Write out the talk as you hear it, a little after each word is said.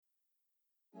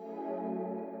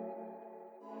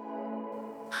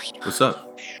What's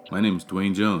up? My name is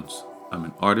Dwayne Jones. I'm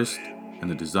an artist and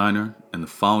a designer and the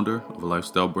founder of a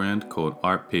lifestyle brand called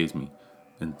Art Pays Me.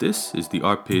 And this is the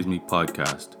Art Pays Me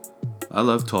podcast. I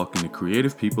love talking to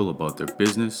creative people about their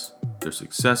business, their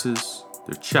successes,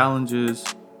 their challenges,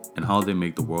 and how they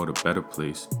make the world a better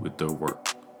place with their work.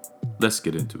 Let's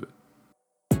get into it.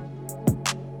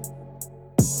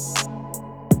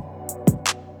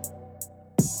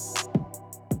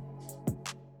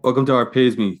 Welcome to Art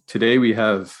Pays Me. Today we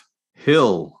have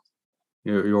Hill,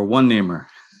 your one namer.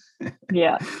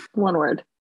 Yeah, one word.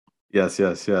 Yes.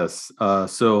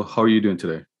 So how are you doing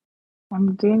today?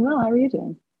 I'm doing well. How are you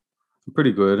doing? I'm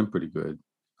pretty good.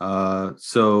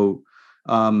 So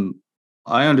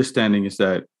my understanding is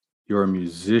that you're a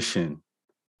musician.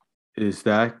 Is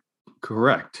that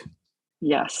correct?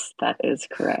 Yes, that is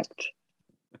correct.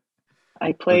 I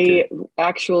Okay. play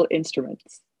actual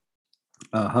instruments.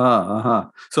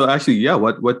 So actually, yeah.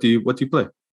 What do you play?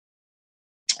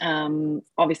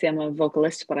 Obviously, I'm a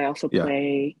vocalist, but I also Yeah.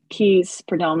 play keys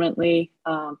predominantly,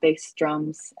 bass,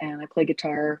 drums, and I play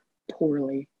guitar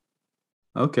poorly.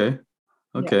 Okay.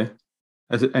 Yeah, Okay.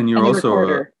 And you're and the also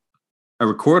recorder, a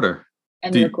recorder.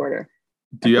 and the Do recorder.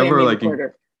 I do you play a ever MIDI like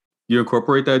recorder. you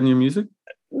incorporate that in your music?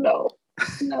 No,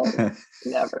 no,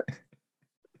 never.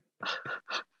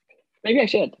 Maybe I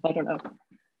should. I don't know.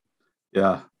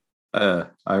 Yeah.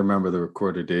 I remember the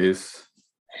recorder days.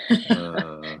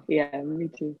 Uh, Yeah, me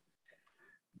too.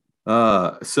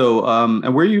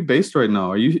 and where are you based right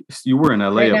now? You were in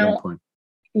LA Right at one now, point?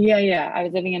 yeah. I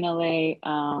was living in LA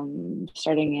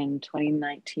starting in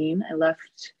 2019. I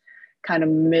left kind of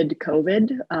mid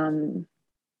COVID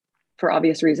for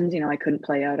obvious reasons. I couldn't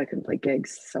play out, I couldn't play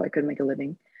gigs, so I couldn't make a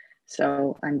living.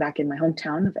 So I'm back in my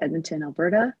hometown of Edmonton,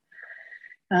 Alberta.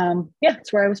 Yeah,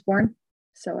 it's where I was born.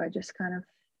 So I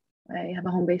have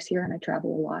a home base here and I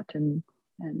travel a lot and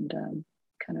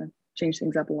kind of change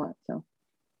things up a lot. So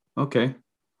Okay.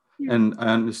 yeah. And I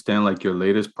understand like your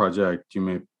latest project you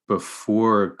made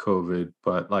before COVID,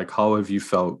 but like how have you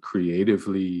felt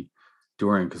creatively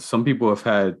during? Because some people have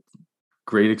had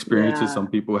great experiences, Yeah. some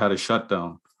people had a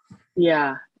shutdown.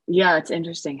 Yeah. Yeah. It's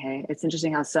interesting. Hey, it's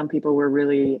interesting how some people were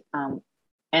really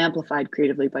amplified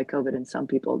creatively by COVID and some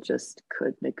people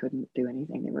they couldn't do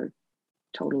anything. They were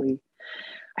totally,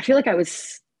 I feel like I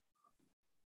was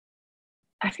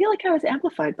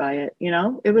amplified by it.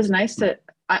 It was nice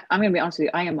I'm going to be honest with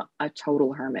you. I am a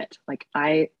total hermit. Like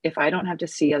if I don't have to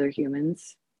see other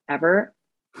humans ever,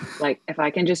 like if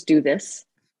I can just do this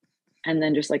and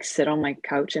then just like sit on my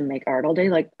couch and make art all day,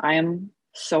 like I am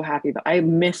so happy. But I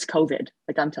miss COVID.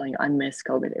 Like I'm telling you, I miss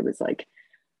COVID. It was like,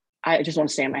 I just want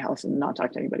to stay in my house and not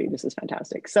talk to anybody. This is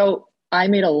fantastic. So I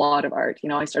made a lot of art.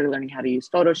 I started learning how to use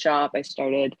Photoshop.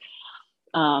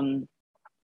 Um,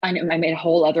 I made a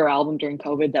whole other album during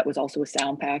COVID that was also a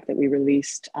sound pack that we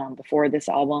released before this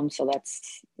album. So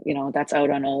that's out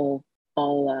on all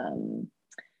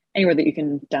anywhere that you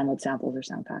can download samples or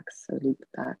sound packs or loop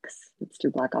packs. It's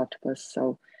through Black Octopus.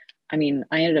 So I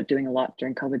ended up doing a lot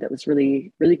during COVID that was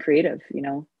really, really creative.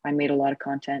 I made a lot of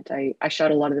content. I shot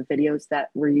a lot of the videos that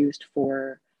were used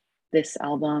for this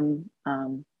album.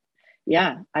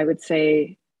 Yeah, I would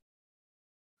say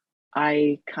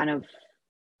I kind of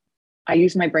I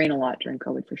used my brain a lot during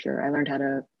COVID for sure. I learned how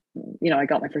to, I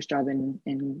got my first job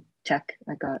in tech.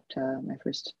 I got my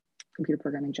first computer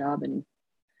programming job, and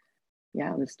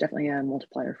yeah, it was definitely a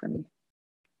multiplier for me.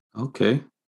 Okay.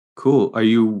 Cool. Are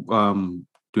you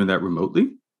doing that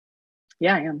remotely?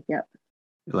 Yeah, I am. Yeah.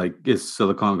 Like it's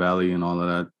Silicon Valley and all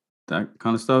of that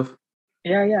kind of stuff?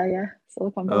 Yeah.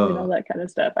 Silicon Valley and all Oh, that kind of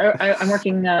stuff. I'm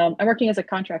working as a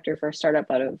contractor for a startup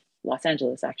out of Los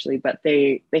Angeles, actually, but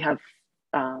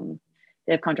um,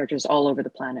 they have contractors all over the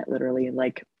planet, literally,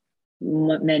 like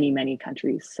many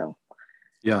countries. So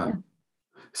yeah. yeah, there's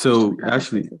So different contract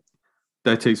actually, bases.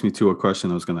 that takes me to a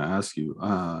question I was going to ask you.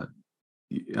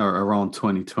 Around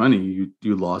 2020,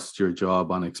 you lost your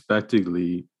job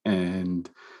unexpectedly and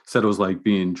said it was like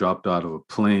being dropped out of a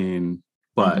plane,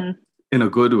 but Hmm. in a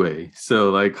good way. So,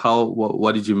 like,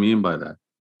 what did you mean by that?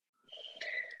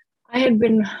 I had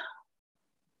been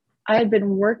I had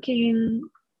been working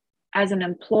as an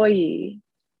employee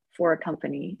for a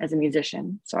company as a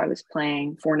musician. So I was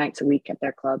playing 4 nights a week at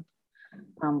their club.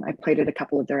 I played at a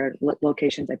couple of their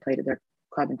locations. I played at their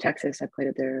club in Texas. I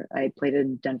played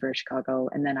in Denver, Chicago,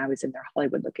 and then I was in their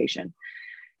Hollywood location.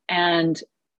 And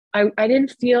I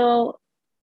didn't feel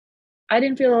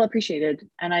appreciated,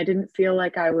 and I didn't feel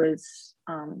like I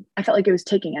felt like it was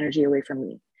taking energy away from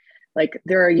me. Like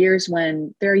there are years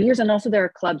and also there are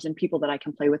clubs and people that I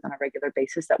can play with on a regular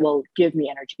basis that will give me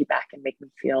energy back and make me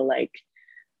feel like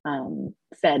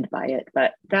fed by it,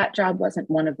 but that job wasn't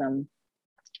one of them.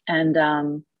 And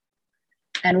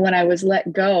when I was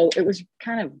let go, it was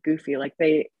kind of goofy. Like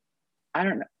I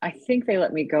don't know, I think they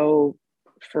let me go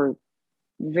for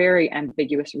very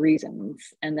ambiguous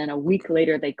reasons. And then a week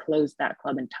later, they closed that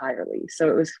club entirely. So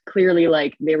it was clearly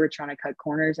like they were trying to cut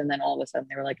corners. And then all of a sudden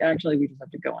they were like, actually, we just have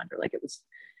to go under. Like it was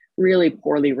really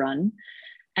poorly run.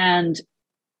 And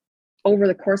over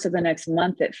the course of the next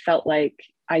month, it felt like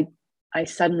I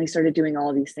suddenly started doing all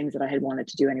of these things that I had wanted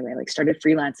to do anyway, like started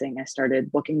freelancing. I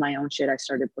started booking my own shit. I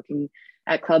started booking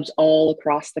at clubs all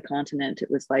across the continent. It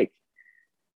was like,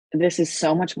 this is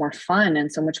so much more fun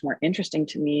and so much more interesting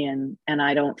to me. And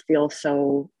I don't feel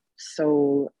so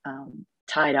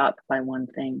tied up by one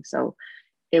thing. So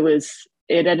it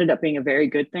ended up being a very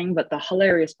good thing. But the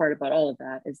hilarious part about all of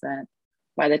that is that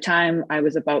by the time I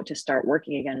was about to start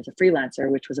working again as a freelancer,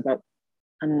 which was about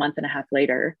a month and a half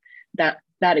later, that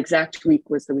exact week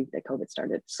was the week that COVID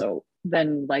started. So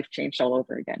then life changed all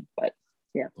over again. But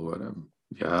yeah. Whatever.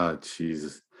 Yeah,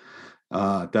 Jesus.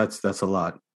 That's a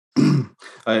lot.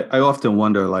 I often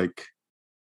wonder, like,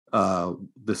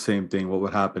 the same thing. What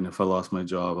would happen if I lost my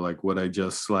job? Like, would I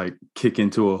just like kick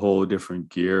into a whole different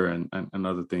gear and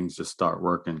other things just start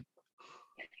working?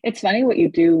 It's funny what you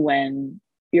do when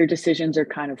your decisions are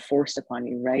kind of forced upon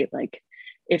you, right? Like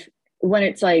when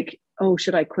it's like, oh,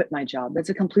 should I quit my job? That's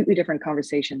a completely different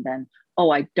conversation than, oh,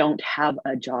 I don't have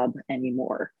a job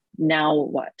anymore. Now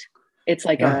what? It's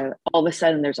like all of a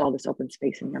sudden there's all this open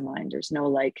space in your mind. There's no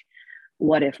like,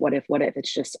 what if?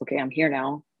 It's just, okay, I'm here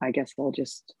now. I guess I'll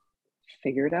just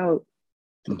figure it out.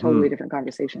 It's a totally different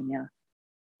conversation. Yeah.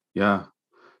 Yeah.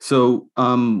 So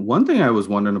one thing I was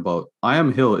wondering about, I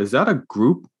Am Hill, is that a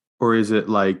group or is it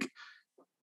like,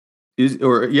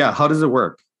 how does it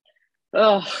work?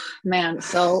 Oh man.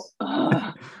 So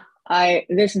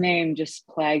this name just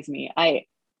plagues me.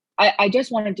 I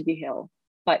just wanted to be Hill,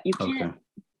 but you can't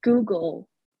Google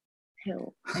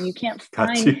Hill and you can't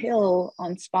find Hill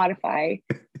on Spotify.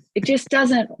 It just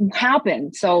doesn't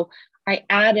happen. So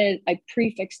I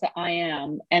prefixed the I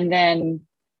am, and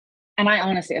I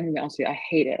honestly, I'm gonna be honest with you, I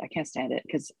hate it. I can't stand it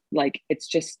because like it's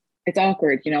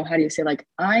awkward. You know, how do you say like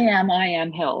I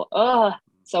am Hill? Ugh.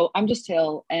 So I'm just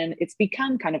Hill, and it's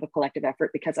become kind of a collective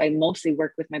effort because I mostly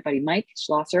work with my buddy Mike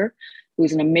Schlosser,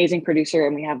 who's an amazing producer,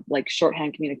 and we have like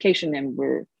shorthand communication, and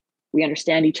we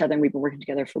understand each other, and we've been working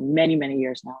together for many, many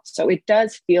years now. So it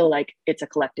does feel like it's a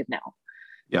collective now.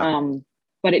 Yeah.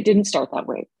 But it didn't start that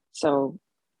way. So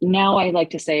now I like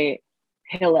to say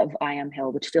Hill of I Am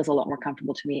Hill, which feels a lot more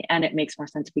comfortable to me, and it makes more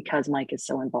sense because Mike is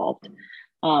so involved.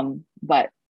 But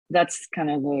that's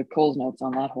kind of the Coles notes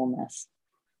on that whole mess.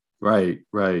 Right.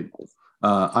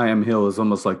 I Am Hill is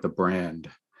almost like the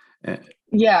brand.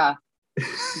 Yeah.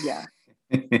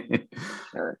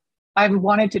 Sure. I've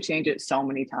wanted to change it so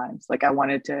many times. Like I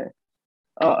wanted to,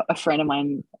 a friend of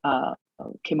mine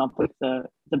came up with the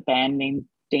band name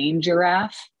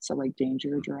Dangeraffe. So like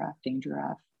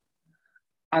Dangeraffe.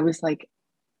 I was like,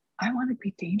 I want to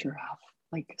be Dangeraffe.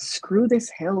 Like screw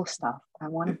this Hill stuff. I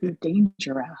want to be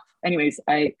Dangeraffe. Anyways,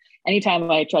 anytime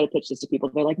I try to pitch this to people,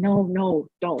 they're like, no,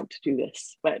 don't do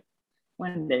this. But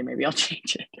one day maybe I'll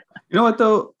change it. You know what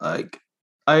though? Like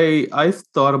I've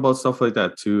thought about stuff like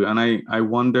that too. And I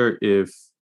wonder if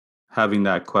having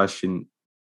that question,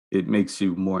 it makes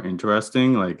you more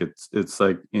interesting. Like it's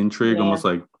like intrigue, almost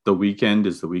like The Weeknd.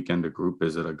 Is The Weeknd a group?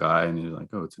 Is it a guy? And you're like,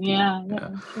 oh, it's a dude. Yeah.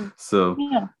 Sure. So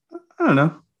I don't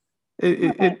know.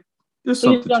 There's so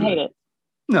something you don't to hate it.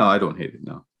 No, I don't hate it.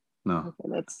 No. Okay,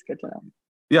 that's good to know.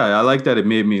 Yeah, I like that. It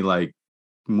made me like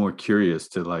more curious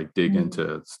to like dig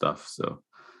into stuff. So,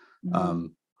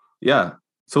 yeah.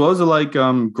 So what was it like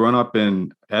growing up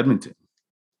in Edmonton?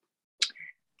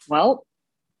 Well,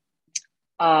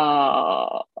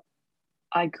 I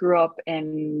grew up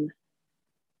on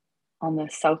the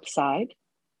south side,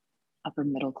 upper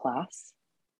middle class,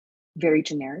 very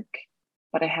generic,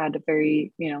 but I had a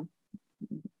very,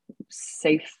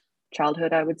 safe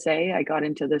childhood, I would say. I got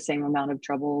into the same amount of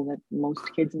trouble that most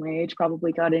kids my age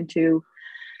probably got into.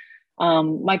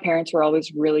 My parents were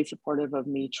always really supportive of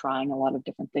me trying a lot of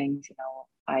different things.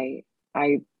 I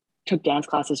took dance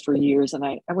classes for years and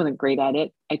I wasn't great at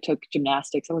it. I took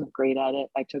gymnastics. I wasn't great at it.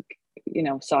 I took,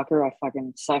 soccer. I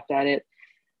fucking sucked at it.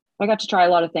 I got to try a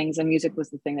lot of things and music was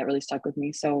the thing that really stuck with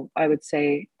me. So I would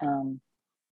say,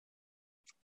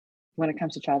 when it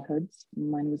comes to childhoods,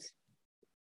 mine was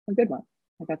a good one.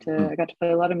 I got to play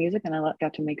a lot of music and I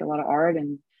got to make a lot of art,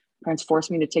 and parents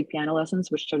forced me to take piano lessons,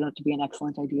 which turned out to be an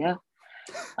excellent idea.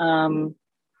 And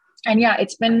yeah,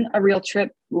 it's been a real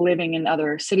trip living in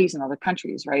other cities and other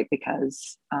countries, right?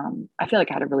 Because I feel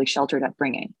like I had a really sheltered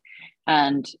upbringing.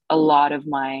 And a lot of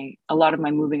my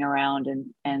moving around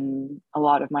and a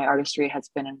lot of my artistry has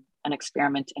been an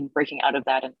experiment in breaking out of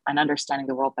that and understanding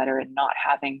the world better and not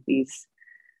having these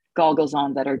goggles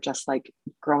on that are just like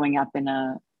growing up in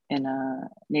a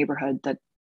neighborhood that,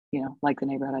 like the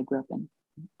neighborhood I grew up in.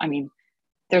 I mean,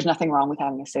 there's nothing wrong with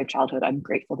having a safe childhood. I'm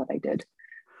grateful that I did.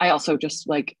 I also just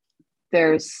like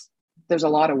there's a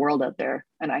lot of world out there,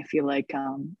 and I feel like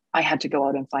I had to go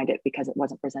out and find it because it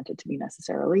wasn't presented to me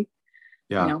necessarily.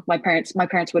 Yeah. My parents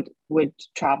would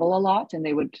travel a lot, and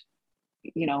they would,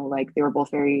 like they were both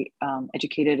very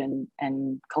educated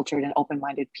and cultured and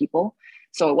open-minded people.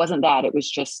 So it wasn't that, it was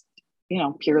just,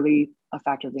 purely a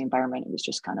factor of the environment. It was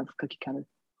just kind of cookie cutter.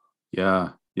 Yeah.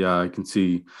 Yeah. I can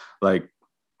see, like,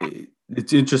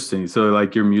 it's interesting. So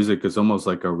like your music is almost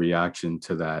like a reaction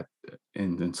to that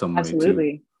in some way too.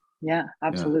 Absolutely. Yeah, Yeah.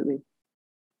 absolutely.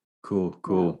 Cool. Yeah.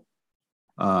 Cool.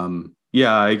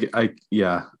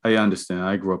 Yeah, I understand.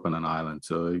 I grew up on an island,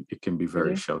 so it can be Did very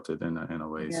you? sheltered in a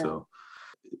way. Yeah.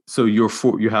 So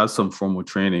you have some formal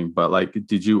training, but like,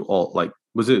 did you all like,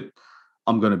 was it,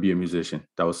 I'm going to be a musician?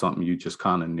 That was something you just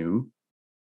kind of knew,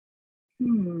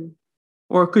 Hmm.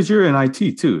 or because you're in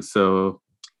IT too. So,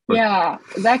 or, Yeah,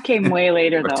 that came way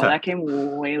later or though. That tech. came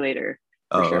way later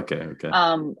for Oh, sure. okay. Okay.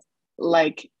 Um,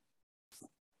 like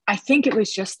I think it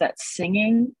was just that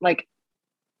singing, like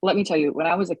let me tell you, when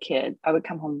I was a kid, I would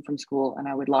come home from school and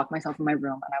I would lock myself in my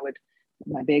room and I would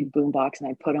my big boom box and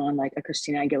I put on like a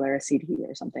Christina Aguilera CD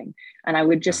or something. And I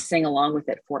would Yeah. just sing along with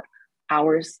it for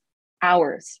hours,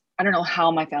 hours. I don't know how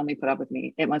my family put up with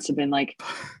me. It must have been like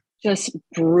just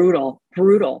brutal,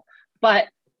 brutal. But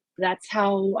that's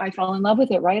how I fell in love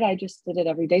with it, right? I just did it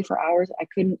every day for hours.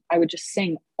 I would just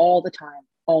sing all the time,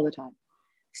 all the time.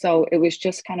 So it was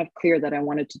just kind of clear that I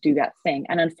wanted to do that thing.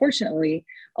 And unfortunately,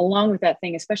 along with that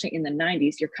thing, especially in the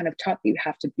 90s, you're kind of taught that you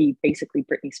have to be basically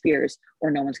Britney Spears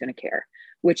or no one's going to care,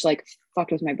 which like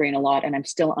fucked with my brain a lot. And I'm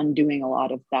still undoing a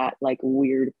lot of that like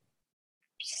weird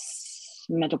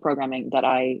mental programming that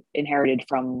I inherited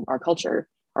from our culture,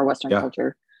 our Western Yeah.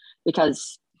 culture,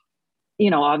 because,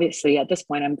 obviously at this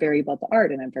point, I'm very about the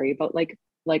art and I'm very about like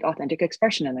authentic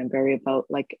expression and I'm very about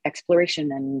like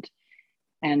exploration and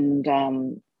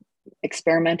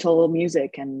experimental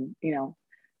music and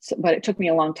but it took me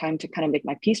a long time to kind of make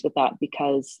my peace with that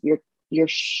because you're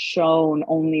shown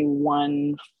only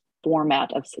one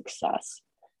format of success.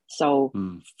 So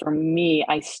Mm, for me,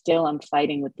 I still am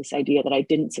fighting with this idea that I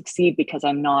didn't succeed because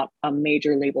I'm not a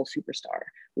major label superstar,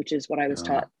 which is what I was yeah.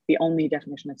 taught the only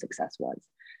definition of success was.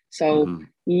 So Hmm.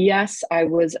 yes, I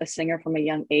was a singer from a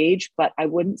young age, but I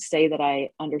wouldn't say that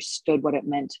I understood what it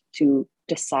meant to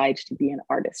decide to be an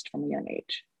artist from a young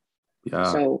age.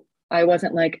 Yeah. So I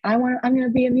wasn't like, I'm going to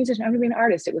be a musician. I'm going to be an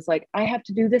artist. It was like, I have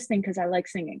to do this thing because I like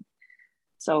singing.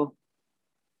 So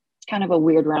kind of a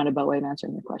weird roundabout way of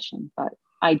answering your question, but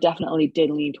I definitely did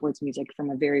lean towards music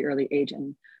from a very early age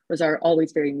and was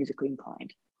always very musically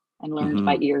inclined and learned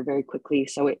by Hmm. ear very quickly.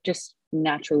 So it just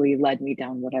naturally led me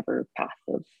down whatever path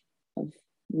of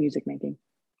music making.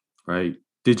 Right.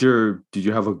 Did you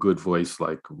have a good voice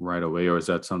like right away, or is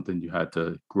that something you had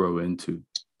to grow into?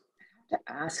 To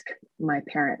ask my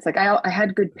parents, like I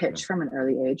had good Okay. pitch from an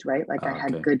early age, right? Like I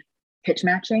had Okay. good pitch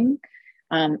matching.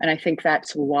 And I think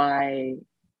that's why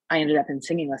I ended up in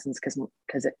singing lessons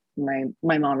because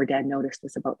my mom or dad noticed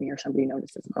this about me or somebody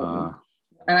noticed this about me. Uh,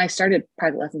 And I started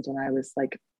private lessons when I was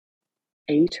like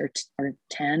 8 or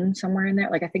 10, somewhere in there.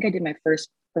 Like I think I did my first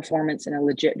performance in a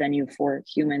legit venue for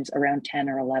humans around 10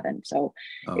 or 11. So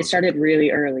it okay. started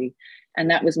really early. And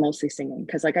that was mostly singing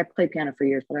because like I played piano for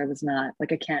years, but I was not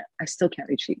like I still can't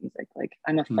read sheet music. Like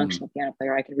I'm a Hmm. functional piano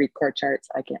player. I can read chord charts.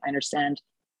 I understand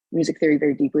music theory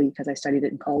very deeply because I studied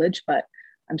it in college, but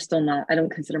I'm still not, I don't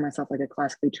consider myself like a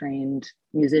classically trained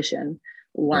musician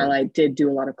while Right. I did do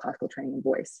a lot of classical training in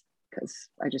voice because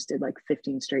I just did like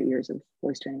 15 straight years of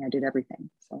voice training. I did everything.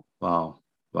 So Wow.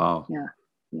 Wow. yeah,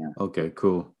 yeah. Okay,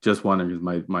 cool. Just wondering,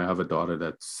 'cause my I have a daughter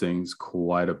that sings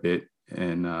quite a bit,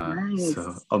 and so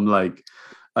Nice. I'm like,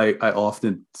 I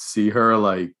often see her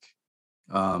like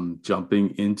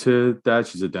jumping into that.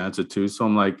 She's a dancer too, so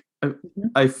I'm like,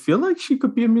 Mhm. I feel like she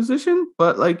could be a musician,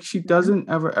 but like she Mhm. doesn't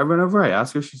ever. Whenever I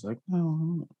ask her, she's like,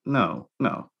 no, no,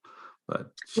 no.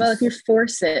 But Well, if you she's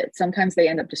force it, sometimes they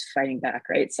end up just fighting back,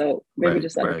 right? So maybe right,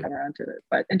 just let her right, come around to it.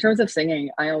 But in terms of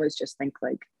singing, I always just think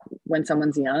like when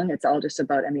someone's young, it's all just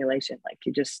about emulation. Like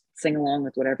you just sing along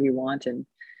with whatever you want, and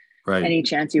right. any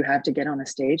chance you have to get on a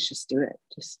stage, just do it.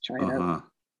 Just try it out. Uh-huh.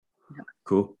 Yeah.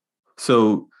 Cool.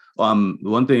 So,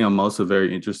 one thing I'm also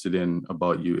very interested in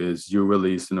about you is you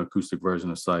released an acoustic version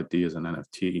of Side D as an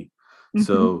NFT. Mm-hmm.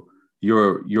 So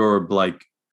you're like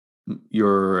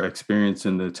your experience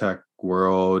in the tech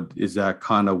world, is that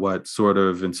kind of what sort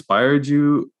of inspired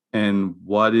you? And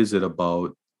what is it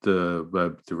about the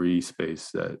Web3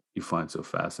 space that you find so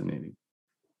fascinating?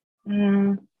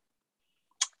 Mm,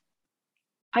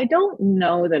 I don't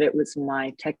know that it was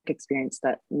my tech experience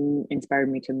that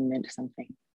inspired me to mint something.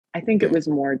 I think it Okay. was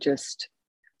more just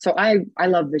so I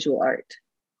love visual art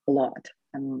a lot.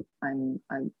 I'm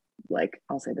like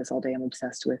I'll say this all day. I'm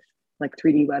obsessed with like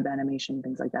 3D web animation,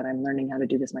 things like that. I'm learning how to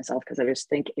do this myself because I just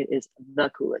think it is the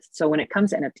coolest. So when it comes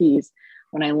to NFTs,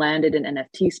 when I landed in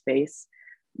NFT space,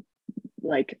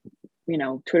 like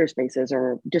Twitter Spaces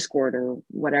or Discord or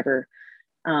whatever,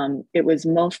 it was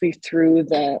mostly through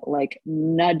the like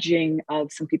nudging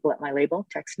of some people at my label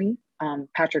text me.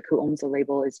 Patrick, who owns the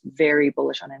label, is very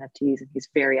bullish on NFTs and he's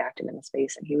very active in the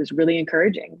space. And he was really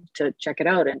encouraging to check it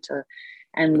out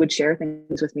and would share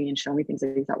things with me and show me things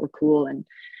that he thought were cool.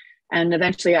 And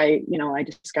eventually I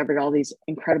discovered all these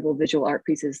incredible visual art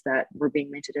pieces that were being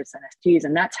minted as NFTs.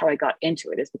 And that's how I got into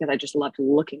it, is because I just loved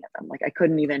looking at them. Like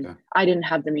Yeah. I didn't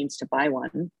have the means to buy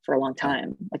one for a long Yeah.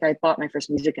 time. Like I bought my first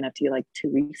music NFT like 2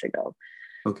 weeks ago.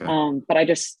 Okay. But I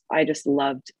just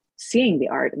loved seeing the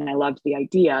art, and I loved the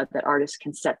idea that artists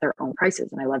can set their own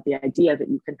prices. And I love the idea that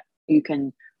you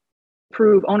can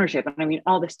prove ownership. And I mean,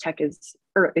 all this tech it's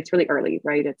really early,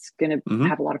 right? It's going to Mm-hmm.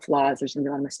 have a lot of flaws. There's going to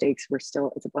be a lot of mistakes.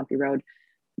 It's a bumpy road.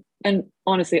 And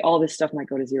honestly, all this stuff might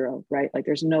go to zero, right? Like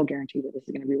there's no guarantee that this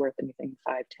is going to be worth anything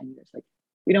 5, 10 years. Like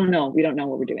we don't know. We don't know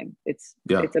what we're doing. It's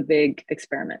Yeah. it's a big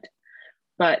experiment.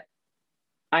 But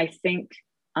I think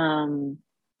um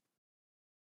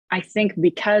I think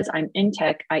because I'm in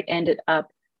tech, I ended up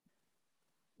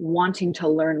wanting to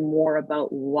learn more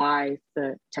about why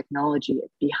the technology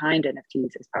behind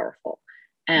NFTs is powerful.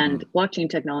 Mm-hmm. And blockchain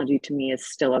technology to me is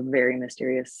still a very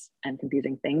mysterious and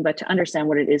confusing thing. But to understand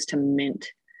what it is to mint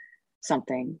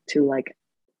something, to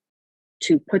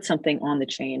put something on the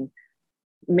chain,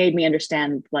 made me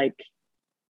understand like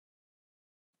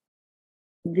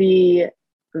the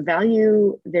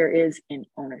value there is in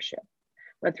ownership.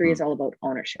 Web3 is all about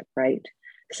ownership, right?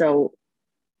 So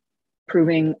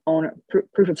proof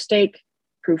of stake,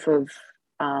 proof of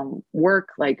work,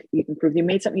 like you can prove you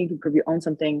made something, you can prove you own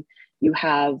something. You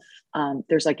have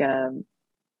there's like a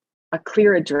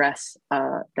clear address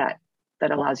that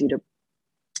allows you to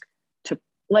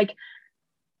like,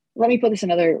 let me put this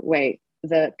another way.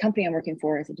 The company I'm working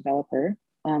for as a developer,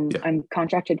 Yeah. I'm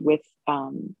contracted with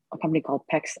a company called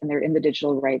PEX, and they're in the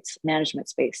digital rights management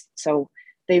space. So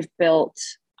they've built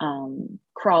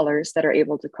crawlers that are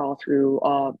able to crawl through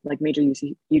like major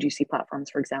UGC platforms,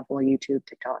 for example, YouTube,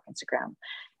 TikTok, Instagram,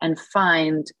 and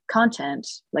find content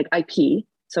like IP.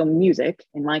 So music,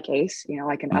 in my case,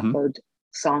 I can Mm-hmm. upload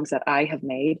songs that I have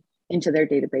made into their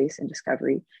database in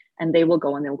Discovery, and they will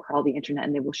go and they will crawl the internet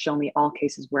and they will show me all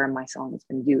cases where my song has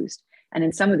been used. And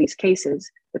in some of these cases,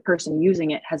 the person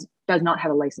using it does not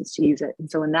have a license to use it.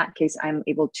 And so in that case, I'm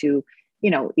able to,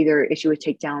 either issue a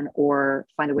takedown or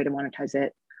find a way to monetize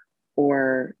it,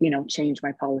 or, change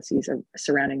my policies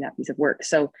surrounding that piece of work.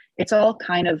 So it's all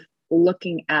kind of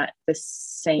looking at the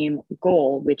same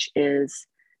goal, which is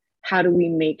how do we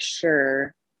make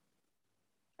sure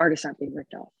artists aren't being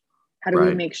ripped off? How do we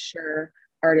Right. make sure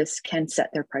artists can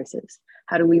set their prices?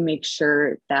 How do we make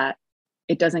sure that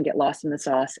it doesn't get lost in the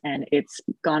sauce and it's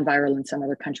gone viral in some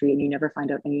other country and you never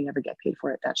find out and you never get paid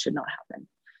for it? That should not happen.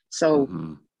 So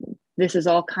Mm-hmm. this is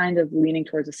all kind of leaning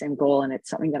towards the same goal. And it's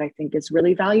something that I think is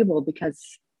really valuable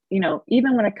because,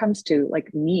 even when it comes to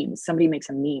like memes, somebody makes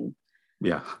a meme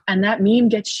Yeah. and that meme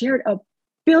gets shared up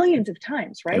billions of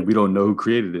times, And right? we don't know who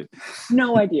created it.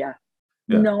 No idea.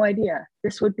 Yeah. No idea.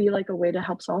 This would be like a way to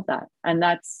help solve that. And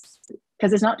that's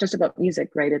because it's not just about music,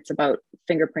 right? It's about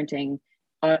fingerprinting,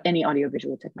 any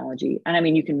audiovisual technology. And I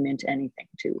mean, you can mint anything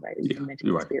too, right? You Yeah. can mint an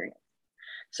You're right. experience.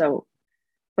 So,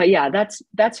 but yeah, that's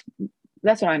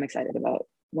what I'm excited about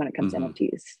when it comes to Mm-hmm.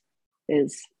 NFTs,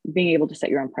 is being able to set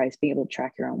your own price, being able to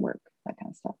track your own work, that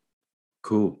kind of stuff.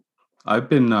 Cool. I've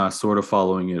been sort of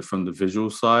following it from the visual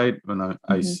side when I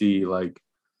Mm-hmm. see like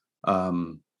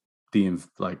um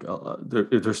like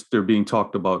they're being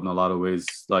talked about in a lot of ways,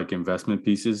 like investment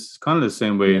pieces, kind of the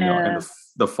same way in Yeah,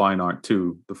 the fine art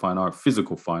too. The fine art,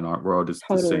 physical fine art world is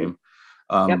the totally. same.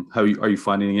 Yep. Are you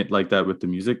finding it like that with the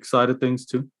music side of things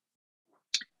too?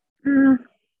 Mm,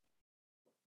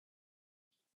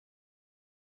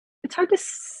 it's hard to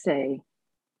say.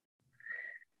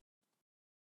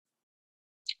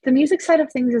 The music side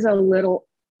of things is a little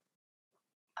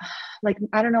like,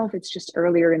 I don't know if it's just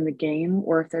earlier in the game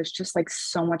or if there's just like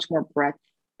so much more breadth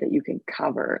that you can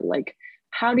cover. Like,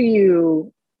 how do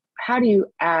you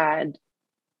add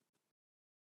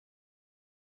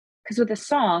because with a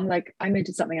song, like I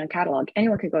minted something on Catalog,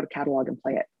 anyone could go to Catalog and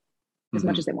play it as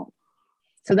much Mm-hmm. as they want.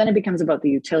 So then it becomes about the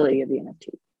utility of the NFT.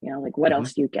 You know, like what Mm-hmm.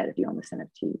 else do you get if you own this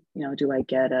NFT? You know, do I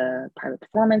get a private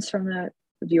performance from the?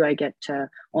 Do I get to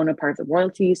own a part of the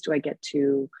royalties? Do I get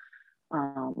to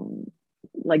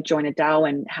like join a DAO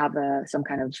and have some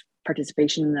kind of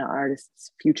participation in the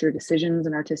artist's future decisions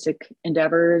and artistic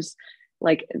endeavors?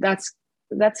 Like that's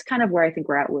kind of where I think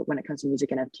we're at when it comes to music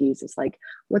NFTs. It's like,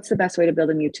 what's the best way to build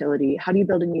a utility? How do you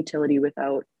build a utility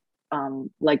without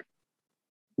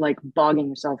like bogging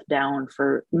yourself down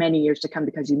for many years to come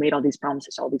because you made all these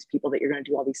promises to all these people that you're going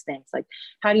to do all these things? Like,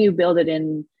 how do you build it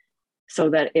in so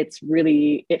that it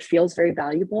feels very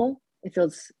valuable, it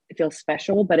feels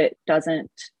special, but it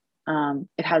doesn't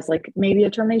it has like maybe a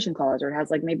termination clause, or it has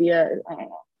like maybe I don't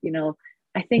know, you know.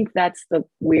 I think that's the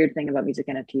weird thing about music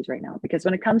NFTs right now, because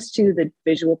when it comes to the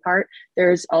visual part,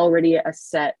 there's already a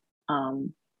set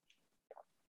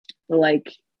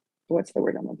like, what's the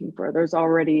word I'm looking for? There's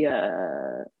already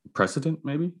a Precedent,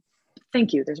 maybe.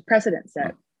 Thank you. There's a precedent set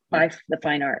Yeah. by the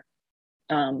fine art,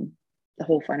 the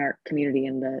whole fine art community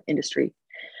in the industry.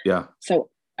 Yeah. So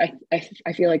I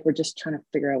feel like we're just trying to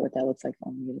figure out what that looks like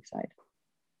on the music side.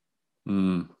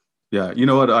 Yeah. You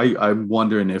know what? I'm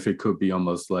wondering if it could be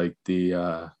almost like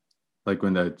like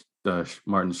when that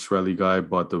Martin Shkreli guy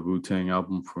bought the Wu-Tang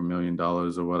album for $1 million or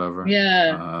whatever.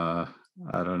 Yeah.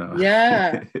 I don't know.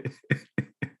 Yeah.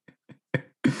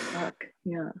 Fuck.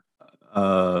 Yeah.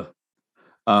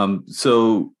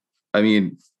 So I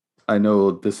mean, I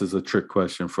know this is a trick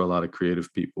question for a lot of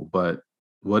creative people, but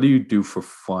what do you do for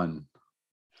fun?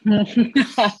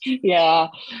 Yeah.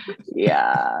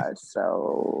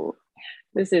 So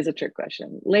this is a trick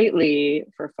question. Lately,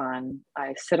 for fun,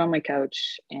 I sit on my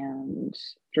couch and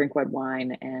drink red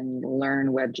wine and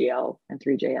learn WebGL and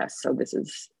 3JS. So this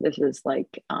is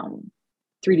like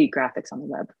 3D graphics on the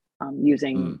web,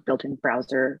 using built-in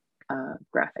browser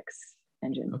graphics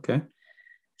engine. Okay.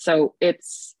 So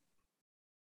it's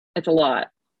a lot.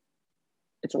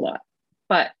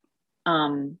 But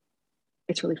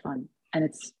it's really fun, and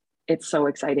it's so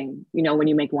exciting. You know, when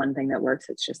you make one thing that works,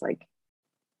 it's just like,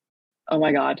 oh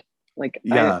my God. Like,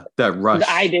 yeah, that rush.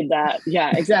 I did that.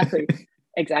 Yeah, exactly.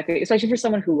 Exactly. Especially for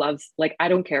someone who loves, like, I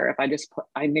don't care if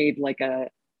I made like a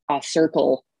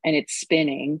circle and it's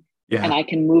spinning, and I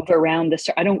can move around this.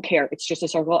 I don't care. It's just a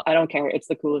circle. I don't care. It's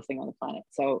the coolest thing on the planet.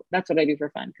 So that's what I do for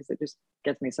fun, because it just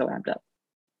gets me so amped up.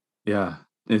 Yeah.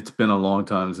 It's been a long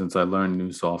time since I learned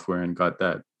new software and got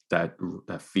that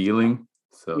feeling.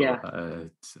 So Yeah.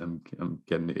 I'm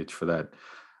getting the itch for that.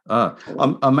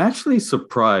 I'm actually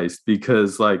surprised,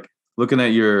 because like looking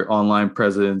at your online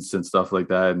presence and stuff like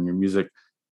that and your music,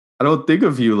 I don't think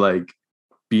of you like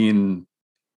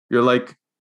you're like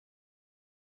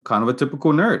kind of a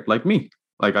typical nerd like me.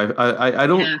 Like I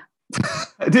don't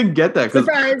I didn't get that, because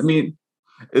I mean,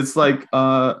 it's like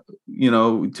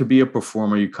to be a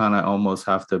performer, you kind of almost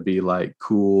have to be like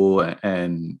cool,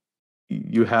 and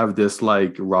you have this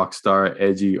like rock star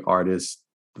edgy artist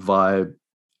vibe.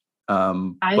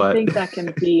 I think that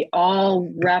can be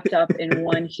all wrapped up in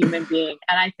one human being.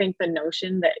 And I think the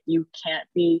notion that you can't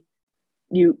be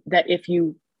that if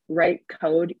you write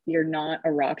code, you're not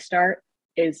a rock star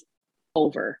is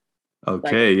over.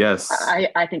 Okay. Like, yes.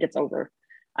 I think it's over.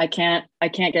 I can't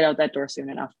get out that door soon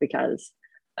enough, because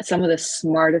some of the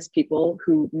smartest people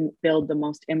who build the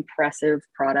most impressive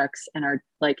products and are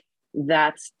like,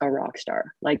 that's a rock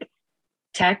star. Like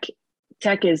tech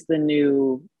is the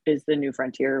new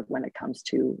frontier when it comes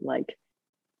to like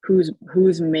who's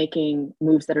making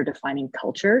moves that are defining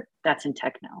culture. That's in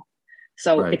tech now.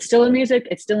 So It's still in music,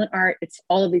 it's still in art, it's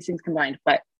all of these things combined,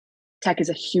 but tech is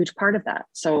a huge part of that.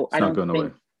 So I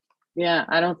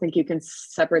don't think you can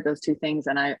separate those two things.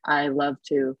 And I love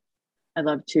to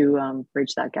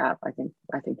bridge that gap. I think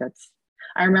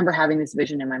I remember having this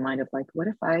vision in my mind of like, what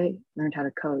if I learned how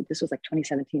to code? This was like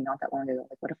 2017, not that long ago.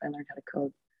 Like, what if I learned how to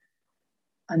code?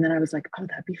 And then I was like, oh,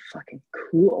 that'd be fucking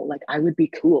cool. Like, I would be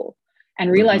cool.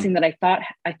 And realizing that I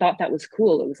thought that was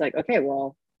cool. It was like, okay,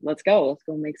 well, let's go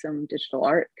make some digital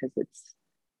art, because it's,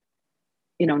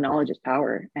 knowledge is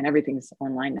power, and everything's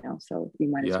online now. So you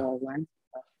might as well learn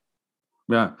stuff.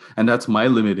 Yeah. And that's my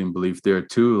limiting belief there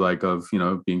too, like of,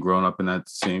 being grown up in that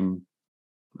same,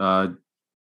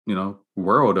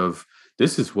 world of,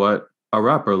 this is what a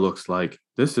rapper looks like.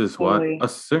 This is what a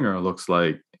singer looks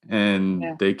like.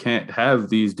 And they can't have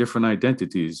these different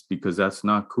identities, because that's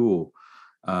not cool.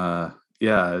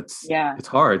 It's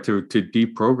hard to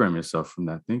deprogram yourself from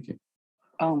that thinking.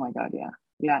 Oh my God.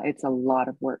 Yeah. It's a lot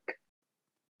of work.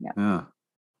 Yeah.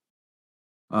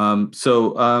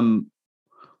 So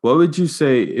what would you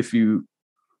say, if you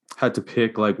had to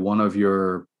pick like one of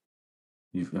your,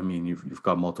 you've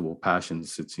got multiple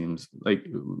passions. It seems like,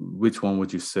 which one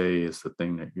would you say is the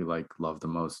thing that you like love the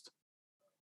most?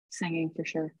 Singing for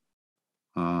sure.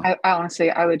 Uh, I honestly,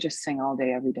 I would just sing all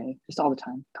day, every day, just all the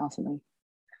time, constantly.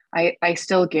 I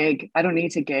still gig. I don't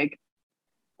need to gig.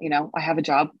 You know, I have a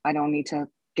job. I don't need to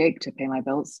gig to pay my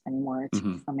bills anymore. It's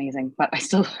mhm. amazing. But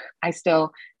I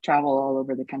still travel all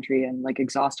over the country and like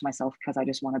exhaust myself because I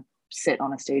just want to sit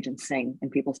on a stage and sing in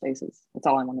people's faces. That's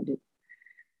all I want to do.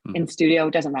 Mhm. In studio,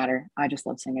 it doesn't matter. I just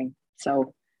love singing.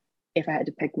 So if I had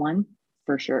to pick one,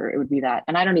 for sure, it would be that.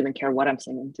 And I don't even care what I'm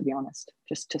singing, to be honest.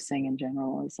 Just to sing in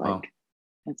general is like, Wow.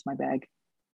 it's my bag.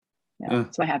 Yeah, Yeah.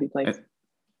 it's my happy place.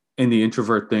 And the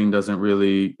introvert thing doesn't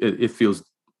really, it feels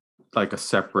like a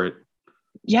separate.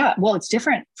 Yeah, well, it's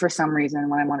different for some reason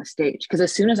when I'm on a stage because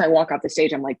as soon as I walk off the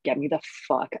stage, I'm like, get me the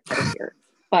fuck out of here.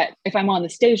 But if I'm on the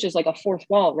stage, there's like a fourth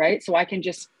wall, right? So I can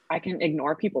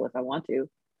ignore people if I want to.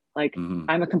 Like Mhm.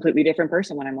 I'm a completely different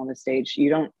person when I'm on the stage. You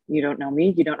don't know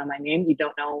me, you don't know my name,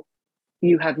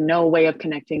 you have no way of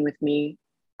connecting with me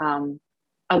um,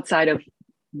 outside of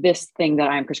this thing that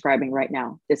I'm prescribing right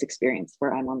now, this experience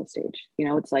where I'm on the stage. You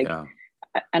know, it's like, Yeah.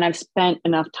 and I've spent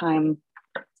enough time.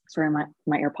 Sorry, my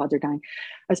AirPods are dying.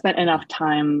 I spent enough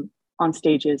time on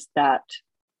stages that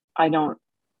I don't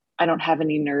I don't have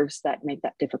any nerves that make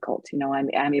that difficult. You know, I'm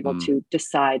able Mm. to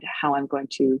decide how I'm going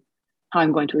to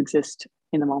exist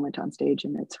in the moment on stage,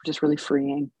 and it's just really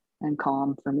freeing and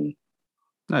calm for me.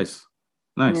 Nice.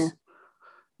 Yeah. Nice.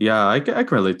 Yeah, I can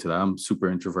relate to that. I'm super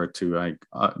introvert too.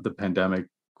 The pandemic,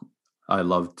 I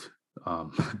loved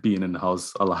being in the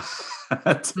house a lot.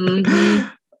 Mm-hmm.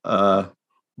 uh,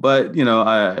 but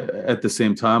I at the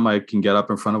same time I can get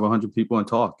up in front of 100 people and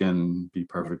talk and be Yeah.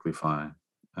 perfectly fine.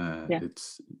 Yeah.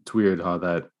 It's weird how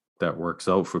that works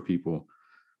out for people.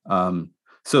 Um,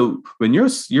 so when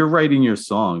you're writing your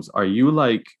songs, are you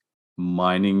like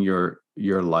mining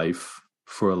your life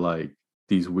for like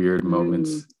these weird Mm.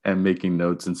 moments and making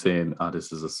notes and saying, "Oh,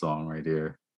 this is a song right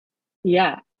here."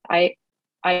 Yeah. I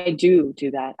I do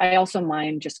that. I also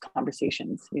mind just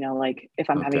conversations, you know, like if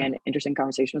I'm having Okay. an interesting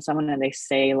conversation with someone and they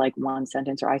say like one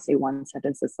sentence or I say one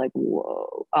sentence, it's like,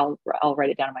 whoa, I'll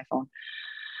write it down on my phone.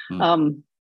 Mm, Um,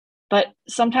 but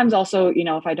sometimes also, you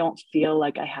know, if I don't feel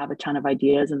like I have a ton of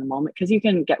ideas in the moment, because you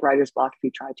can get writer's block if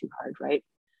you try too hard, right?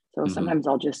 So mhm. sometimes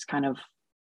I'll just kind of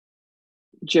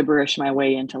gibberish my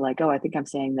way into like, oh, I think I'm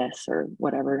saying this or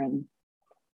whatever. And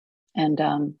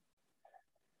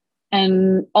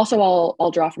and also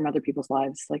I'll draw from other people's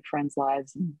lives, like friends'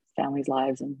 lives and families'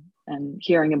 lives, and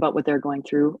hearing about what they're going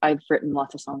through. I've written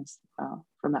lots of songs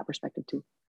from that perspective too.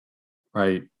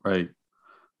 Right, right.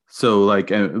 So like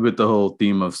with the whole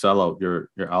theme of sellout, your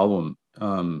album,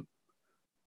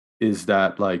 is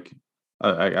that like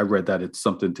I read that it's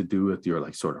something to do with your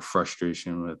like sort of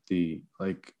frustration with the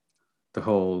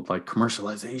whole like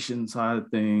commercialization side of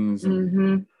things and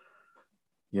Mm-hmm.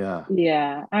 yeah.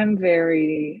 Yeah, I'm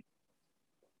very,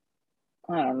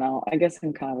 I don't know, I guess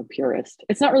I'm kind of a purist.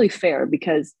 It's not really fair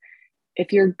because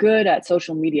if you're good at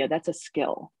social media, that's a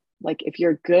skill. Like if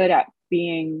you're good at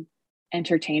being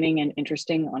entertaining and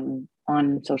interesting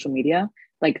on social media,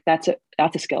 like that's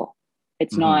a skill.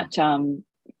 It's Hmm. not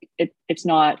it's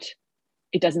not,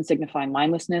 it doesn't signify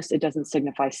mindlessness, it doesn't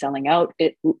signify selling out.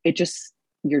 It just,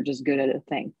 you're just good at a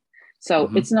thing. So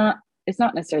Hmm. it's not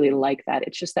necessarily like that.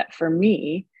 It's just that for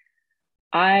me,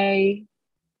 I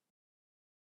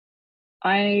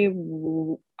I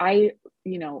I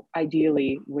you know,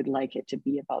 ideally would like it to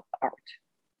be about the art.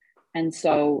 And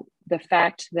so the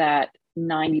fact that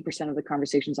 90% of the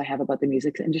conversations I have about the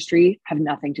music industry have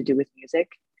nothing to do with music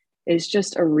is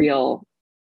just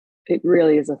it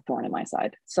really is a thorn in my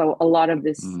side. So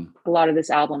Mm. a lot of this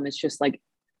album is just like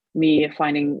me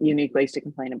finding unique ways to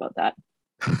complain about that.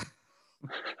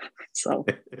 So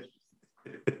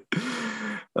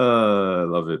I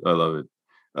love it. I love it.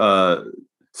 Uh,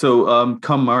 so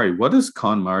KonMari, what does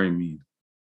KonMari mean?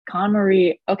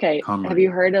 KonMari, okay, have KonMari.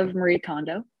 you heard Yeah. of Marie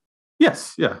Kondo?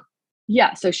 Yes. Yeah.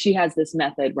 Yeah, so she has this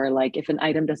method where like if an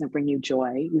item doesn't bring you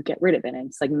joy, you get rid of it. And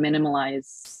it's like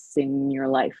minimizing your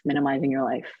life,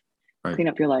 Right. clean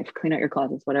up your life, clean out your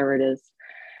closets, whatever it is.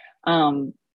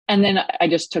 Um, and then I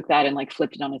just took that and like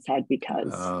flipped it on its head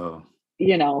because, Oh.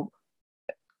 you know,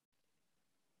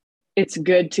 it's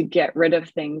good to get rid of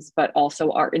things, but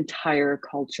also our entire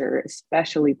culture,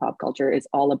 especially pop culture, is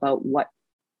all about what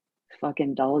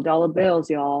fucking dollar bills,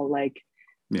 y'all. Like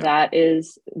Yeah. that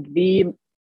is the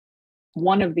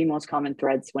one of the most common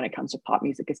threads when it comes to pop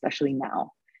music, especially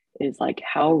now, is like,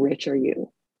 how rich are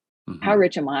you? How Hmm.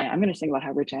 rich am I? I'm going to sing about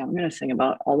how rich I am. I'm going to sing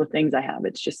about all the things I have.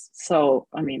 It's just so,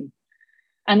 I mean,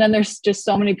 And then there's just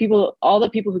so many people, all the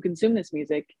people who consume this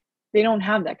music, they don't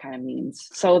have that kind of means.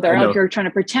 So they're out here trying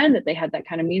to pretend that they had that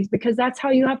kind of means, because that's how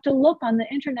you have to look on the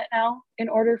internet now in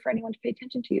order for anyone to pay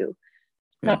attention to you.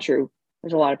 Yeah. Not true.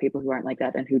 There's a lot of people who aren't like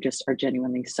that and who just are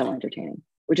genuinely so entertaining,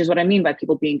 which is what I mean by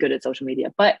people being good at social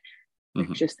media. But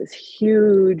it's just this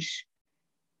huge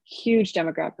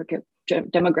demographic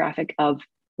of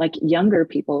like younger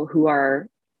people who are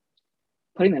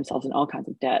putting themselves in all kinds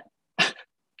of debt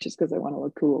just because they want to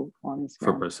look cool on Instagram.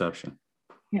 For perception.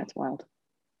 Yeah, it's wild.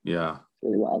 Yeah. It's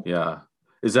really wild. Yeah.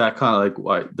 Is that kind of like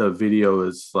what the video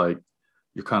is like?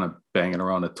 You're kind of banging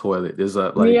around the toilet. Is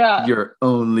that like your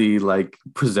only like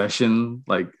possession?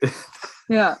 Like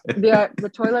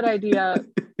the toilet idea.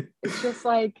 It's just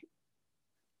like,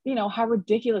 you know, how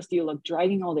ridiculous do you look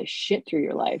dragging all this shit through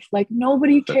your life? Like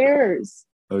nobody cares.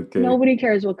 Okay. Nobody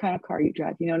cares what kind of car you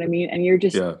drive. You know what I mean? And you're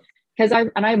just because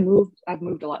I've moved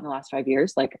a lot in the last 5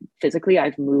 years. Like physically,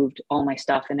 I've moved all my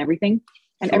stuff and everything.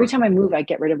 And every time I move, I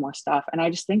get rid of more stuff. And I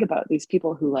just think about these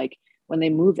people who like when they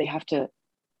move, they have to,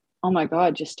 oh my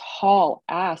God, just haul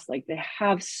ass. Like they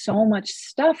have so much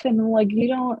stuff and like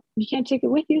you can't take it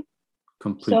with you.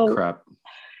 Complete crap.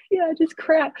 Yeah, just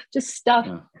crap. Just stuff.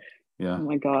 Yeah. Oh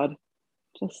my God.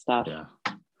 Just stuff. Yeah.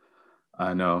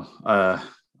 I know.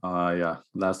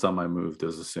 Last time I moved, it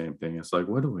was the same thing. It's like,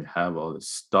 what do we have all this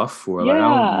stuff for? Like, I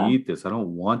don't need this. I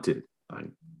don't want it.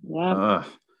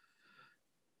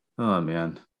 Oh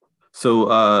man.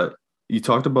 So you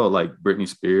talked about like Britney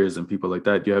Spears and people like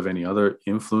that. Do you have any other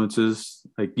influences?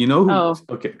 Like, you know who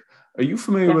okay. Are you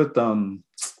familiar with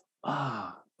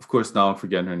of course now I'm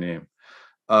forgetting her name.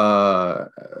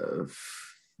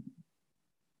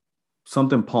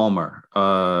 Something Palmer.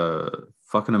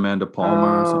 Fucking Amanda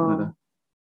Palmer or something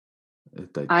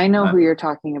like that. I know who you're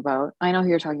talking about.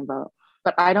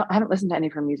 But I haven't listened to any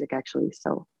of her music actually.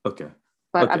 So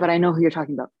But I know who you're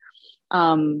talking about.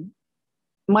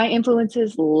 My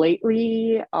influences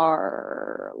lately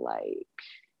are like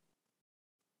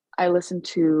I used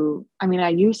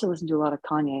to listen to a lot of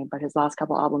Kanye, but his last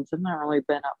couple albums have not really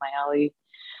been up my alley.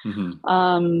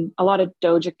 A lot of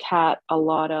Doja Cat, a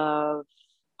lot of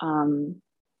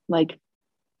like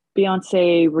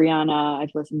Beyonce, Rihanna.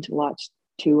 I've listened to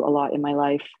a lot in my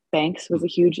life. Banks was a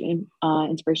huge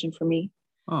inspiration for me.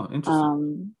 Oh,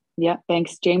 interesting.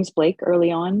 Banks. James Blake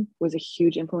early on was a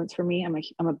huge influence for me.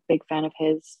 I'm a big fan of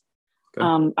his.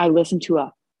 Okay. I listened to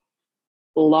a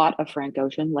lot of Frank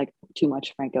Ocean, like too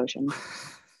much Frank Ocean.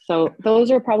 So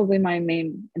those are probably my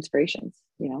main inspirations.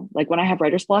 You know, like when I have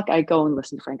writer's block, I go and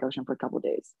listen to Frank Ocean for a couple of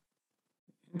days.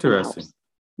 Interesting.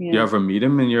 You ever meet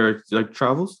him in your like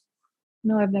travels?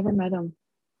 No, I've never met him.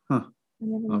 Huh.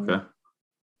 Okay.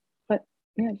 But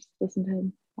yeah, just listen to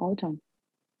him all the time.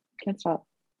 Can't stop.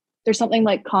 There's something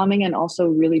like calming and also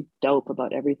really dope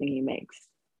about everything he makes.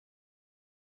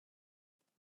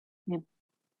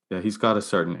 Yeah, he's got a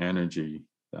certain energy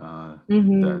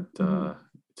that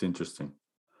it's interesting.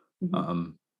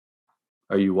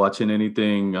 Are you watching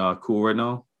anything cool right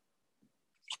now?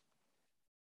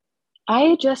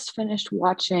 I just finished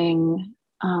watching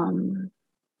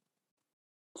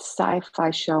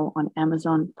sci-fi show on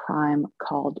Amazon Prime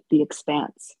called The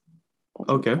Expanse.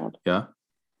 Okay. Yeah.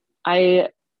 I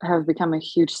have become a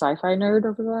huge sci-fi nerd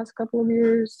over the last couple of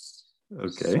years.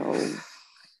 Okay. So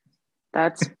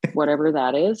that's whatever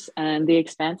that is. And The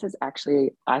Expanse is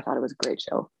actually, I thought it was a great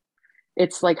show.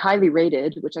 It's like highly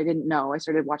rated, which I didn't know. I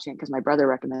started watching it because my brother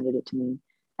recommended it to me.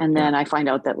 And then I find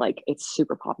out that like it's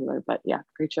super popular, but yeah,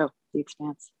 great show, The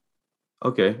Expanse.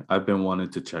 Okay. I've been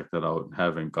wanting to check that out.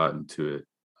 Haven't gotten to it.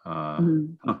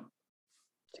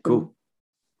 Cool.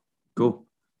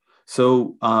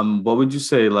 So, what would you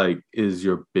say like is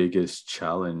your biggest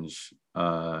challenge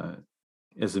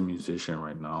as a musician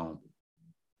right now?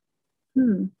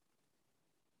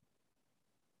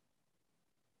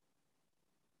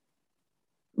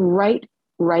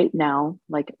 Right now,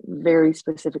 like very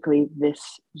specifically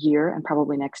this year and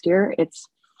probably next year, it's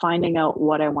finding out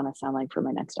what I want to sound like for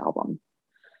my next album.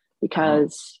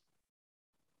 Because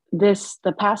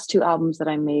the past two albums that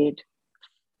I made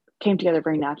came together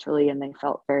very naturally, and they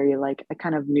felt very like I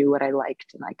kind of knew what I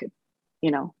liked and I could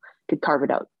carve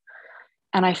it out.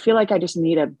 And I feel like I just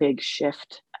need a big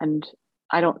shift, and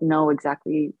I don't know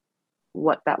exactly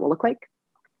what that will look like,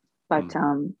 but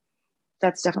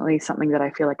that's definitely something that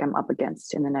I feel like I'm up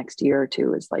against in the next year or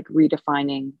two, is like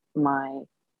redefining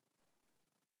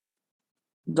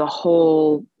the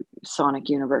whole sonic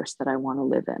universe that I want to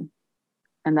live in.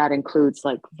 And that includes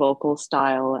like vocal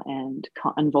style and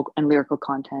lyrical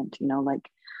content, you know, like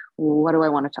what do I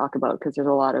want to talk about? Because there's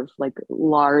a lot of like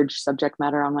large subject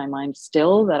matter on my mind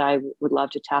still that I would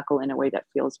love to tackle in a way that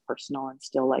feels personal and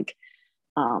still like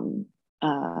um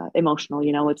emotional.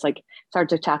 You know, it's like it's hard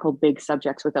to tackle big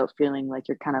subjects without feeling like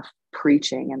you're kind of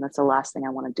preaching, and that's the last thing I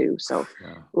want to do. So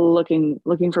Yeah. looking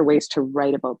for ways to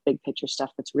write about big picture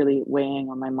stuff that's really weighing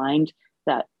on my mind,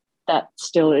 that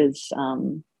still is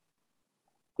still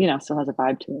has a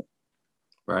vibe to it.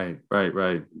 Right.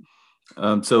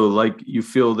 So like you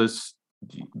feel this,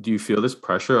 do you feel this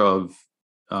pressure of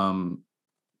um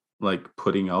like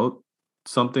putting out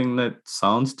something that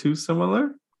sounds too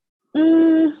similar?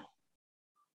 Mm,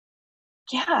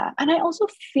 yeah, and I also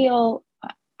feel,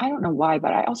 I don't know why,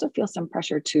 but I also feel some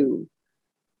pressure to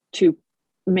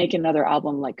make another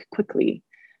album like quickly.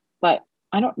 But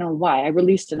I don't know why. I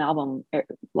released an album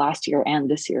last year and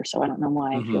this year, so I don't know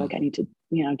why I feel Mm-hmm. like I need to,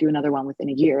 do another one within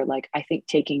a year. Like I think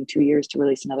taking 2 years to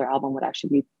release another album would actually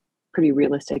be pretty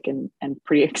realistic and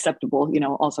pretty acceptable.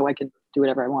 Also I can do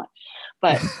whatever I want.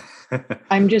 But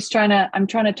I'm trying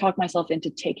to talk myself into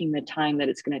taking the time that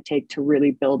it's going to take to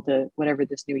really build the whatever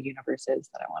this new universe is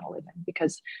that I want to live in,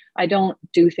 because I don't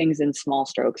do things in small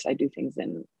strokes. I do things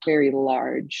in very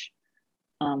large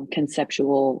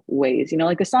conceptual ways.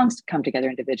 Like the songs come together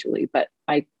individually, but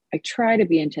I try to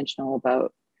be intentional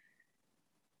about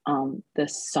the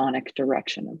sonic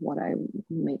direction of what I'm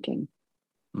making.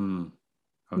 Mm,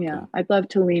 Yeah, okay. I'd love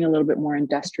to lean a little bit more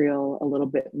industrial, a little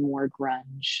bit more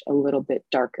grunge, a little bit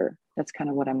darker. That's kind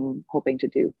of what I'm hoping to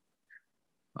do.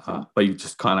 So But you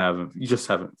just kind of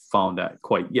haven't found that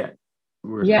quite yet.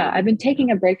 yeah, I've been Yeah.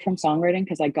 taking a break from songwriting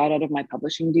because I got out of my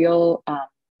publishing deal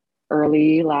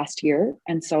early last year,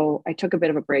 and so I took a bit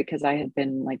of a break because I had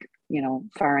been like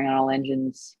firing on all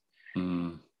engines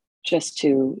Mm, just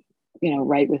to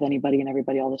write with anybody and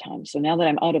everybody all the time. So now that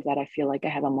I'm out of that, I feel like I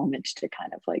have a moment to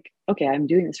kind of like, okay, I'm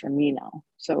doing this for me now,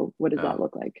 so what does yeah. that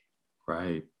look like?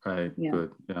 Right. Yeah.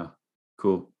 Good. Yeah.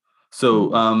 Cool. So,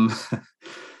 Mhm.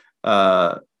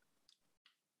 uh,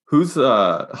 whose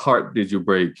heart did you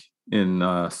break in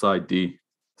side D?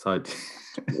 Side D.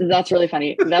 That's really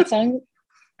funny. That song,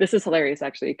 this is hilarious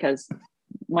actually, because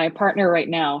my partner right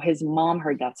now, his mom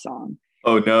heard that song.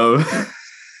 Oh no.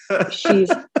 She's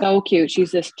so cute.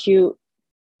 She's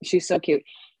so cute.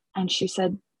 And she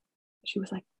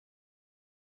was like,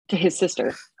 to his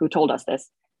sister, who told us this,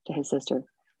 to his sister,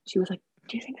 she was like,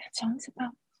 do you think that song's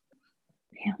about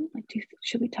him? Like,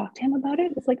 should we talk to him about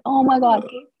it? It's like, oh my God.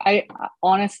 I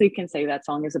honestly can say that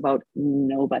song is about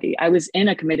nobody. I was in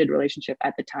a committed relationship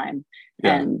at the time,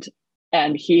 Yeah.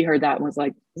 and he heard that and was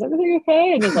like, is everything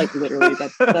okay? And it's like, literally,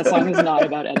 that song is not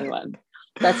about anyone.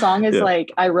 That song is Yeah.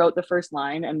 like, I wrote the first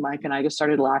line and Mike and I just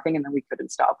started laughing, and then we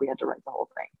couldn't stop. We had to write the whole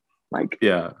thing. Like,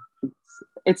 Yeah.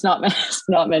 it's not meant, it's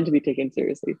not meant to be taken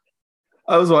seriously.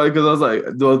 I was wondering because I was like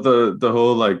the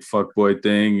whole like fuckboy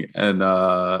thing, and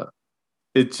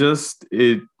it just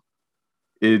it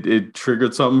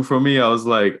triggered something for me. I was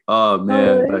like, oh Oh,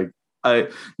 man, really? like I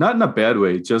not in a bad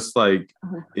way, just like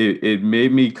it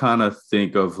made me kind of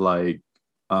think of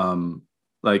um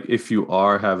like if you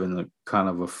are having a kind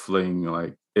of a fling,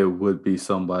 like it would be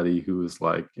somebody who is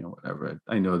like, whatever.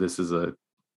 I know this is a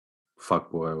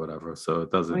fuck boy or whatever, so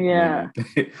it doesn't Yeah. mean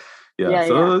it. Yeah, Yeah.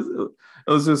 so Yeah.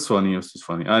 it was just funny. It was just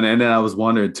funny, and then I was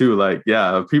wondering too, like,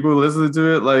 yeah, people listening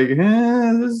to it, like,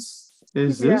 this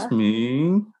is this Yeah.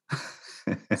 me?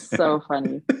 So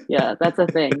funny. Yeah. That's a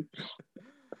thing.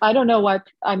 I don't know why.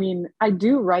 I mean, I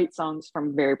do write songs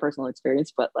from very personal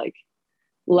experience, but like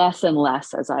less and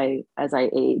less as I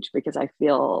age, because I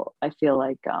feel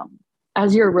like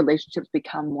as your relationships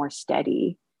become more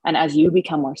steady, and as you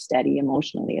become more steady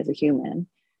emotionally as a human,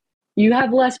 you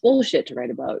have less bullshit to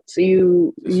write about. So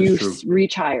you This is you true.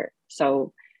 reach higher.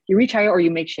 So you reach higher or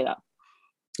you make shit up.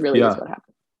 Really is Yeah, what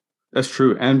happens. that's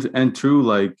true. And true,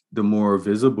 like the more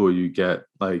visible you get,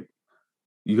 like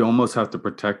you almost have to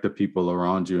protect the people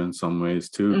around you in some ways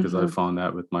too, because I Hmm. found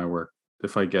that with my work.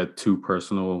 If I get too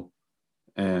personal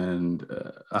and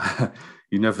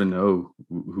you never know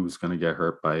who's going to get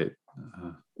hurt by it.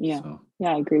 Yeah. So,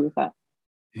 Yeah, I agree with that.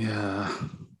 yeah.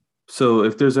 So,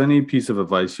 if there's any piece of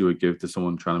advice you would give to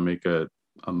someone trying to make a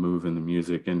move in the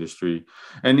music industry,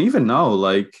 and even now,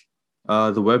 like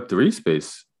the Web3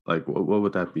 space, like what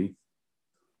would that be?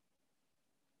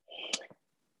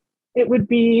 It would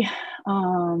be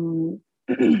um,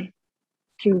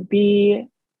 to be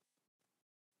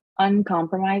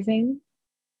uncompromising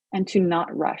and to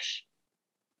not rush.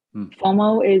 Hmm.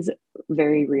 FOMO is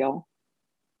very real.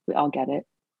 We all get it.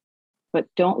 But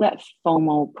don't let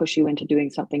FOMO push you into doing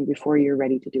something before you're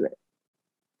ready to do it.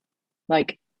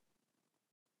 Like,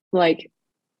 like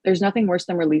There's nothing worse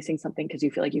than releasing something because you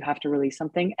feel like you have to release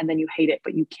something and then you hate it,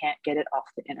 but you can't get it off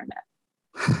the internet.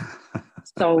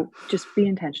 So just be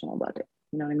intentional about it.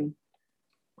 You know what I mean?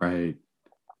 Right.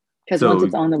 Because once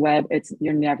it's on the web,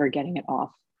 you're never getting it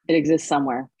off. It exists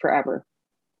somewhere forever.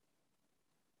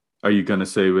 Are you gonna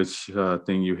say which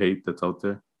thing you hate that's out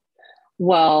there?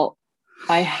 Well,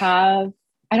 I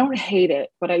don't hate it,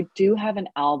 but I do have an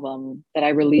album that I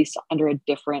released under a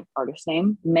different artist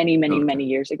name many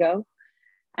years ago.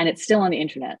 And it's still on the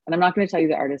internet. And I'm not going to tell you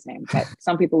the artist name, but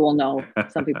some people will know.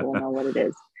 Some people will know what it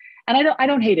is. And I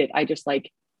don't hate it. I just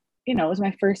like, it was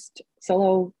my first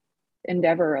solo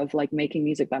endeavor of like making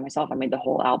music by myself. I made the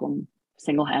whole album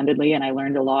single-handedly and I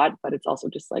learned a lot, but it's also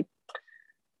just like,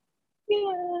 yeah,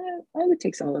 I would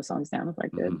take some of those songs down if I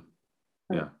could.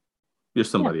 Mm-hmm. Yeah. You're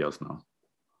somebody else now.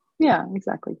 Yeah,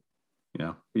 exactly.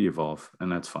 Yeah. We evolve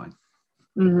and that's fine.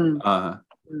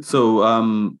 Mm-hmm.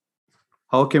 So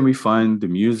how can we find the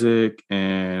music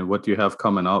and what do you have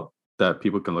coming up that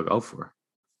people can look out for?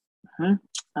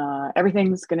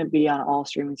 Everything's going to be on all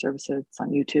streaming services. It's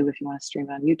on YouTube if you want to stream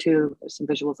it on YouTube. There's some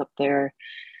visuals up there.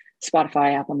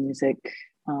 Spotify, Apple Music.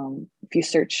 If you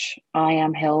search I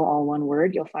Am Hill, all one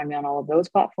word, you'll find me on all of those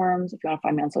platforms. If you want to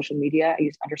find me on social media, I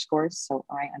use underscores. So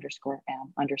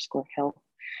I_am_Hill.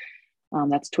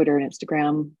 That's Twitter and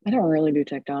Instagram. I don't really do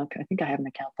TikTok. I think I have an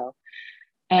account though.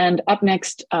 And up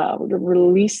next, we're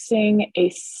releasing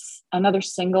another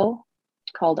single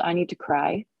called I Need to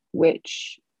Cry,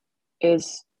 which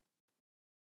is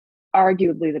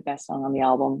arguably the best song on the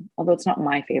album, although it's not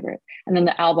my favorite. And then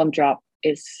the album drop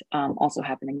is also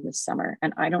happening this summer.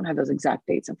 And I don't have those exact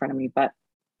dates in front of me, but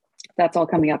that's all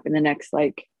coming up in the next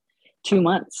 2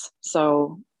 months.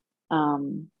 So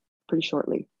pretty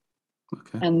shortly.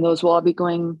 Okay. And those will all be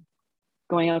going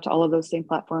out to all of those same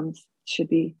platforms. Should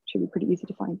be pretty easy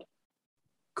to find.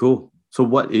 Cool. So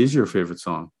what is your favorite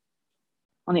song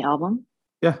on the album?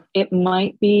 Yeah. It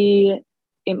might be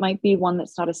one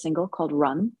that's not a single called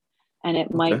Run. And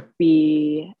it might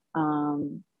be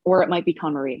or it might be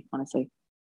Con Marie, honestly.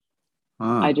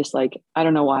 I just I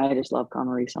don't know why I just love Con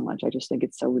Marie so much. I just think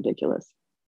it's so ridiculous.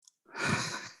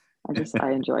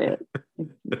 I enjoy it.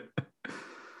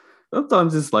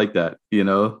 Sometimes it's like that,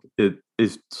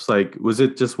 it's just like, was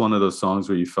it just one of those songs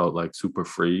where you felt like super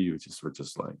free? You were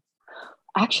just like,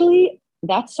 actually,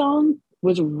 that song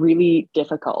was really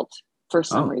difficult for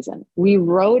some reason. We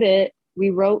wrote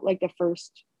like the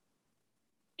first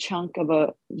chunk of a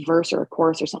verse or a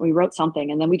chorus or something. We wrote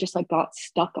something and then we just got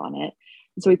stuck on it.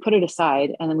 And so we put it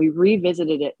aside and then we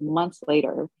revisited it months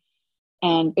later.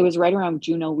 And it was right around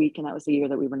Juno week. And that was the year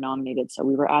that we were nominated. So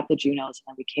we were at the Junos and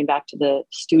then we came back to the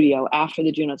studio after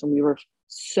the Junos and we were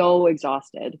so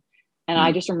exhausted. And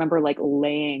I just remember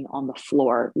laying on the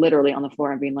floor, literally on the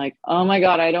floor and being like, oh my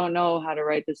God, I don't know how to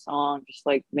write this song. Just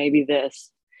maybe this.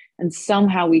 And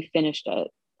somehow we finished it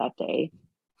that day.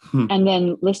 And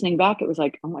then listening back, it was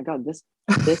like, oh my God, this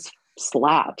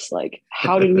slaps.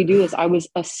 How did we do this? I was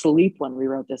asleep when we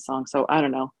wrote this song. So I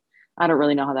don't know. I don't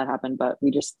really know how that happened, but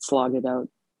we just slogged it out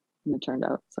and it turned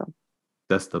out. So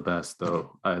that's the best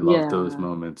though. I love those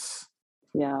moments.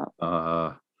 Yeah.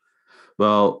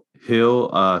 Well,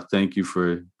 Hill, thank you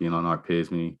for being on Art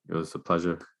Pays Me. It was a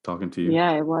pleasure talking to you.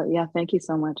 Yeah, it was. Yeah, thank you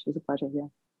so much. It was a pleasure. Yeah.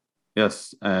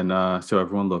 Yes, and so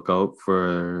everyone look out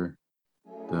for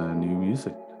the new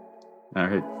music. All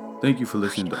right. Thank you for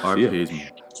listening to Art Pays Me.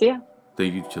 See ya.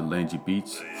 Thank you to Langy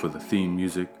Beats for the theme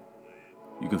music.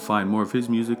 You can find more of his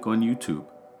music on YouTube.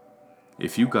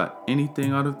 If you got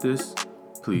anything out of this,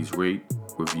 please rate,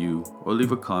 review, or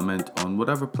leave a comment on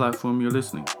whatever platform you're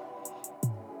listening.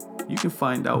 You can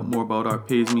find out more about Art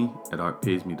Pays Me at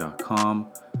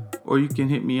artpaysme.com, or you can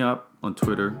hit me up on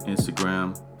Twitter,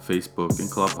 Instagram, Facebook, and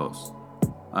Clubhouse.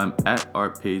 I'm at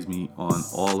Art Pays Me on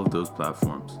all of those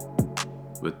platforms.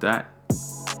 With that,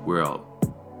 we're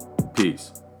out.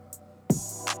 Peace.